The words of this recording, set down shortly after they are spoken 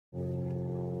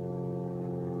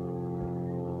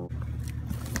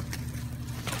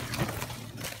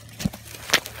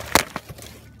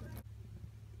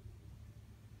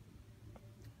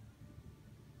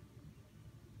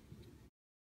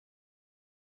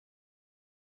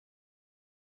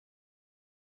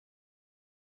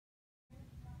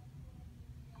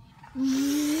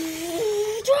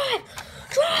Drive!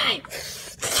 Drive!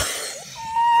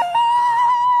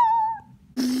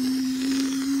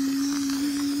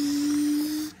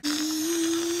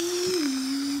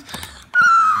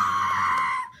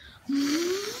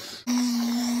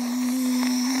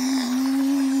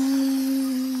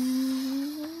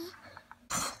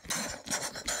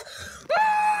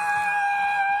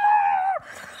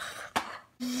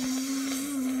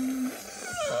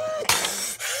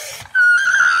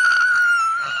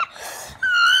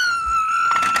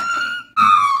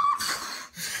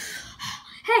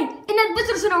 Hey, in that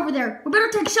visitor center over there. We better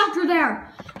take shelter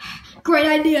there. Great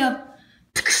idea.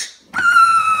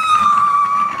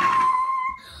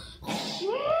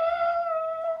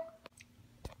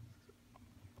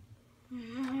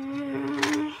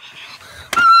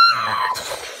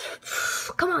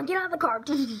 Come on, get out of the car.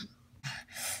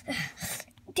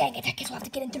 Dang it, I guess we'll have to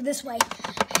get in through this way.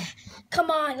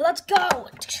 Come on, let's go.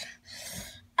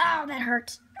 Oh, that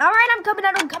hurts. All right, I'm coming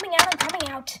out, I'm coming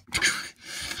out.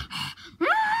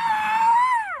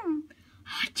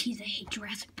 Jeez, I hate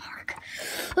Jurassic Park.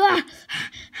 What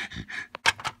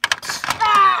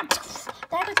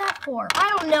is that for?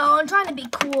 I don't know. I'm trying to be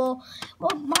cool.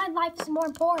 Well, my life is more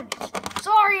important.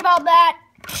 Sorry about that.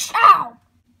 Ow!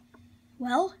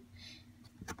 Well,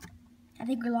 I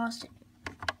think we lost it.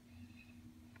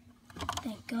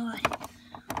 Thank God.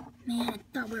 Man, I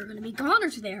thought we were going to be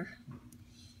goners there.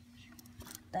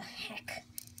 What the heck?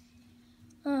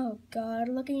 Oh God,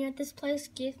 looking at this place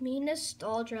gives me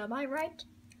nostalgia. Am I right?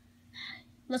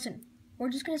 Listen, we're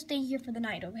just going to stay here for the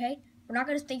night, okay? We're not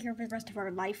going to stay here for the rest of our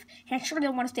life. And I sure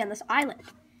don't want to stay on this island.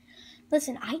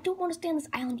 Listen, I don't want to stay on this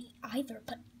island either,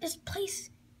 but this place,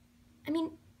 I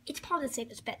mean, it's probably the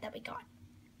safest bet that we got.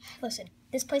 Listen,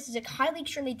 this place is highly,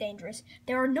 extremely dangerous.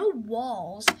 There are no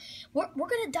walls. We're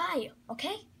going to die,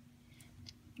 okay?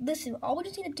 Listen, all we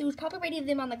just need to do is probably radio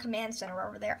them on the command center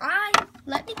over there.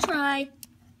 Let me try.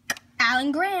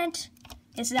 Alan Grant.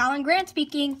 This is Alan Grant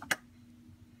speaking.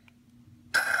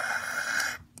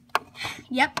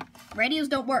 Yep, radios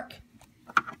don't work.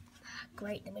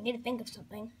 Great, then we need to think of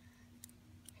something.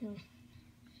 I'm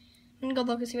gonna go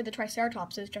look and see where the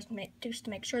Triceratops is just to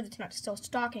make sure that it's not still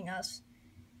stalking us.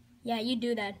 Yeah, you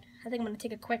do that. I think I'm gonna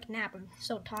take a quick nap. I'm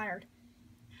so tired.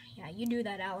 Yeah, you do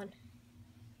that, Alan.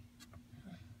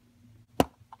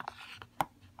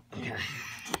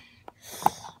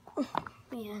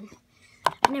 Man,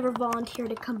 I never volunteered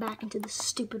to come back into this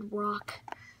stupid rock.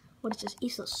 What is this,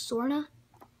 Isla Sorna?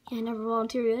 Yeah, I never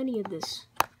volunteered any of this.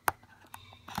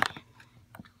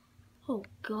 Oh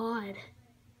God.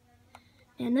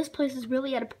 Man, this place is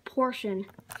really out of proportion.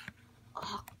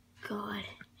 Oh God.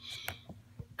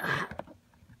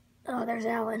 Oh, there's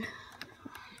Alan.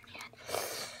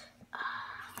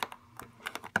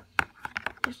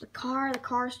 There's the car. The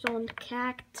car's still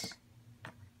intact.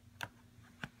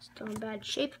 Still in bad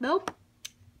shape though.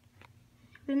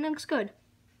 Everything looks good.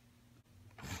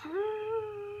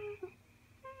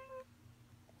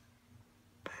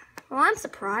 Well, I'm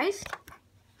surprised.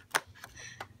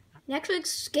 He actually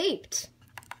escaped.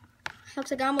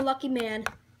 Looks like I'm a lucky man.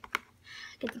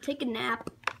 I get to take a nap.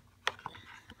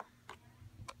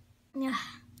 Yeah.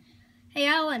 Hey,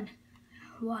 Alan.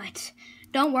 What?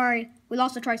 Don't worry. We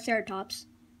lost the Triceratops.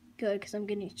 Good, because I'm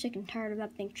getting sick and tired of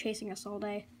that thing chasing us all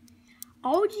day.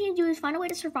 All we need to do is find a way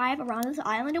to survive around this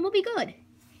island and we'll be good.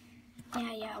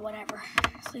 Yeah, whatever.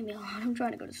 Just leave me alone. I'm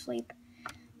trying to go to sleep.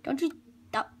 Don't you...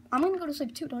 I'm going to go to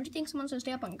sleep too. Don't you think someone's going to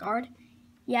stay up on guard?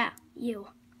 Yeah, you.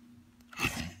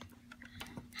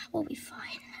 We'll be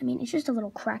fine. I mean, it's just a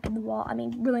little crack in the wall. I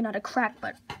mean, really not a crack,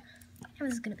 but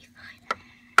everything's going to be fine.